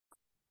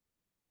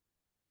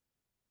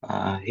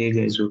Hey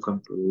guys,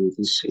 welcome to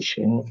this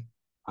session.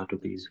 Our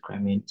topic is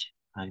climate.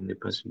 In the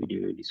past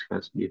video, we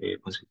discussed the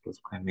concept of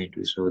climate.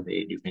 We saw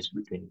the difference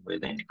between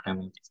weather and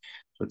climate.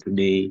 So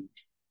today,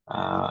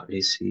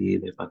 let's see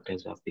the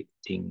factors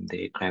affecting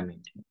the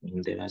climate.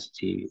 In the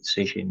last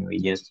session, we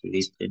just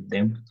listed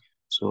them.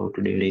 So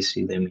today, let's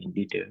see them in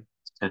detail,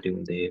 starting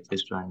with the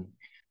first one,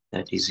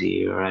 that is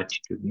the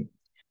latitude.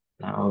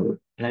 Now,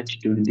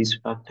 latitude, this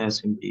factor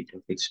simply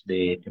affects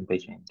the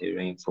temperature and the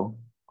rainfall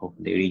of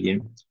the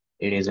region.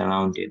 Areas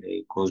around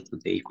the coast to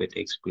the equator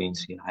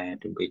experience a higher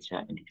temperature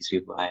and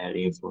receive higher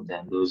rainfall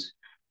than those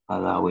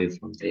further away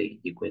from the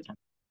equator.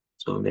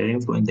 So the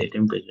rainfall and the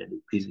temperature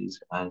decreases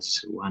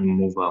as one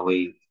move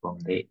away from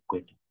the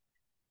equator.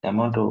 The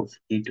amount of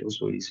heat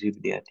also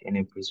received at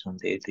any place on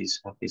the Earth's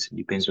surface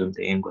depends on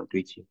the angle at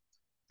which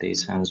the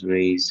sun's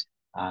rays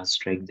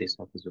strike the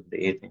surface of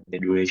the Earth and the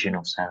duration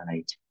of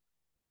sunlight.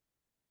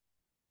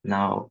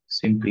 Now,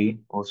 simply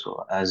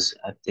also as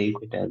at the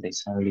equator, the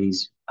sun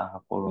rays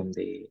fall on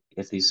the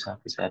Earth's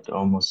surface at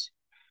almost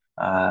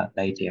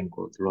light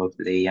angle throughout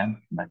the year,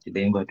 but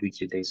the angle at which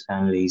the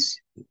sun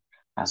rays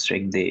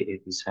strike the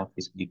Earth's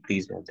surface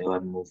decrease as the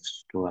one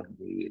moves toward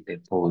the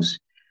poles.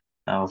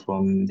 Now,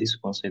 from this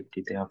concept,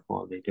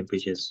 therefore, the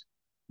temperatures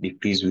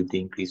decrease with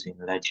the increase in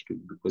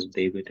latitude because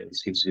the equator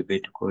receives the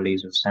vertical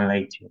rays of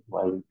sunlight,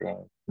 while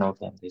the north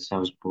and the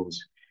south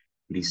poles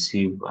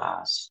receive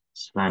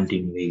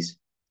slanting rays.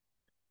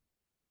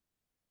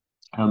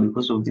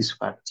 Because of this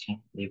fact,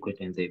 the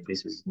equator and the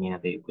places near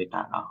the equator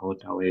are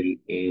hotter, while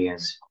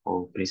areas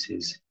or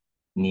places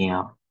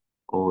near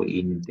or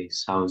in the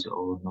south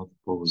or north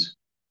poles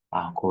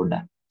are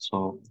colder.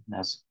 So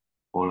that's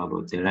all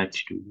about the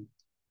latitude.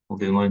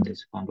 Moving on, the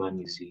second one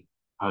is the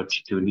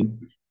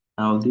altitude.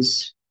 Now,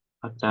 this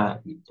factor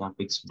it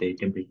affects the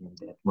temperature and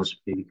the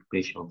atmospheric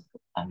pressure of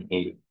an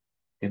area.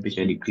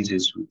 Temperature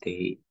decreases with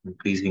the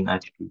increasing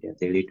altitude at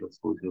the rate of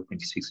 0.6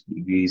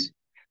 degrees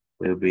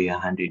for every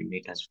 100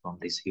 meters from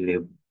the sea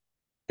level.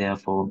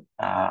 Therefore,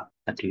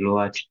 at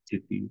lower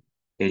altitude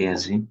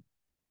areas,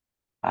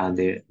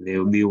 they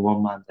will be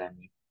warmer than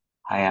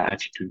higher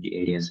altitude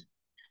areas.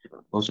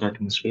 Also,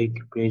 atmospheric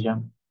pressure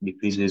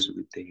decreases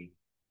with the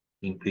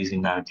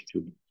increasing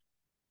altitude.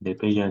 The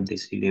pressure at the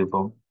sea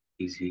level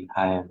is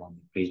higher than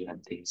the pressure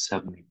at the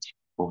summit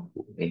of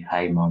a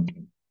high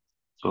mountain.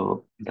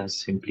 So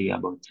that's simply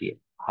about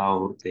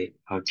how the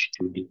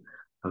altitude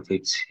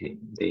affects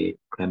the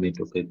climate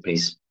of a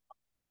place.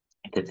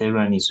 The third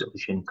one is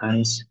ocean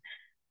currents.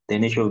 The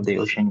nature of the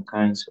ocean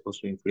currents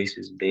also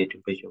influences the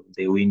temperature of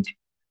the wind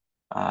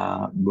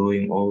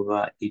blowing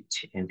over it,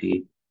 and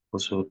it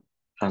also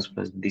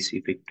transfers this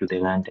effect to the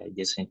land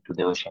adjacent to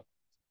the ocean.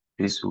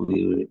 This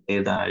will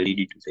either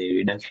lead to the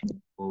reduction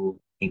or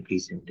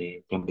increase in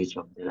the temperature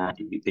of the land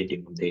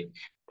depending on the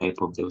type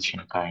of the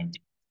ocean current.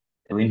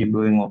 The wind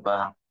blowing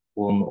over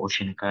warm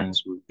ocean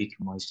currents will pick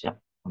moisture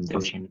from the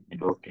ocean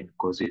and often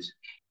causes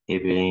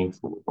heavy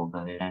rainfall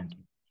over the land,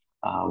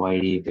 while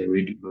the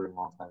wind blowing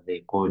over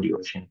the cold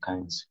ocean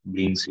currents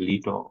brings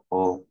little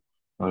or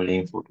no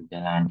rainfall to the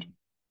land.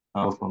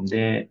 Now, from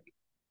there,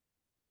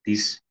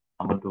 this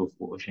amount of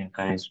ocean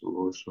currents will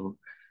also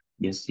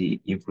just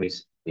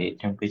influence the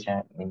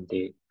temperature and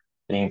the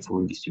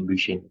rainfall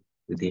distribution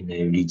within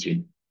the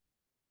region.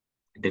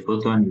 The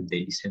fourth one is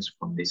the distance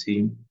from the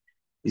sea.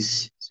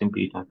 This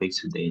simply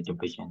affects the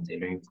temperature and the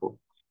rainfall.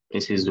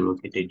 Places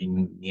located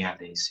near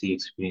the sea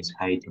experience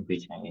high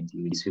temperature and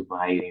receive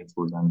high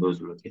rainfall than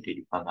those located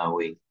further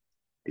away.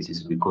 This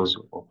is because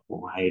of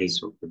high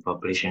rates of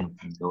evaporation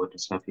from the water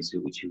surface,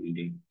 which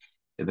will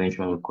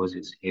eventually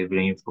causes heavy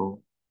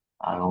rainfall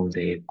around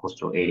the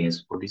coastal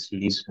areas. For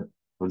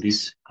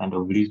this kind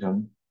of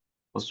reason,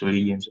 coastal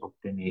regions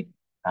often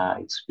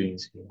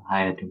experience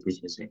higher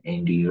temperatures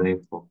and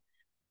rainfall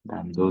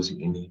than those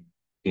in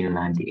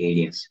inland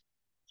areas.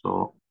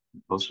 So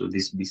also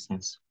this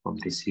distance from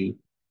the sea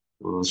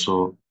will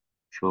also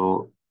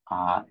show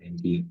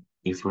and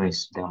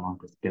influence the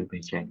amount of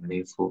temperature and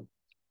rainfall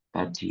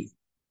that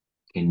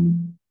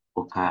can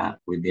occur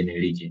within a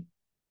region.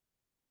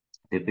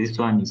 The first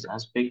one is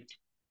aspect.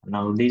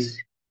 Now this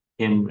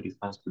term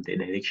refers to the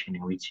direction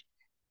in which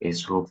a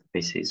slope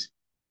faces.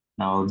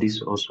 Now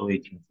this also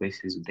it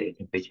influences the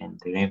temperature and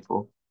the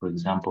rainfall. For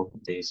example,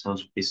 the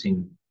south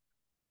facing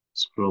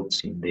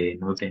slopes in the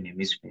northern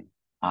hemisphere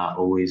are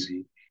always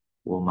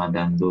warmer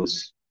than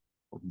those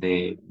of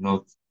the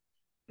north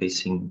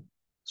facing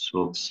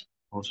slopes.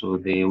 Also,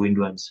 the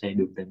windward side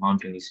of the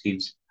mountain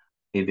receives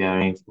heavier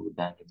rainfall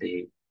than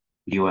the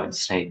leeward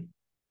side.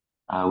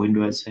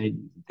 Windward side,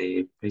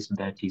 the place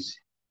that is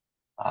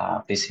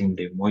facing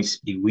the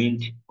moist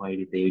wind, while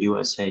the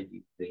leeward side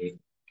is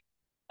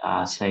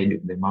the side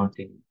of the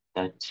mountain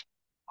that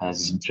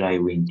has dry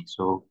wind.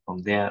 So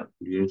from there,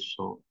 we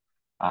also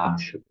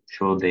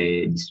show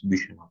the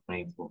distribution of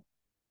rainfall.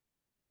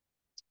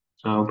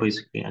 So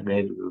basically,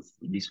 guys,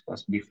 we've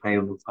discussed the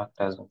five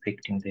factors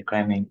affecting the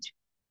climate.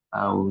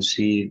 We'll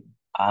see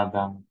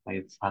other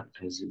five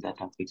factors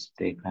that affect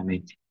the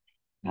climate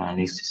in our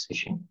next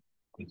session.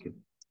 Thank you.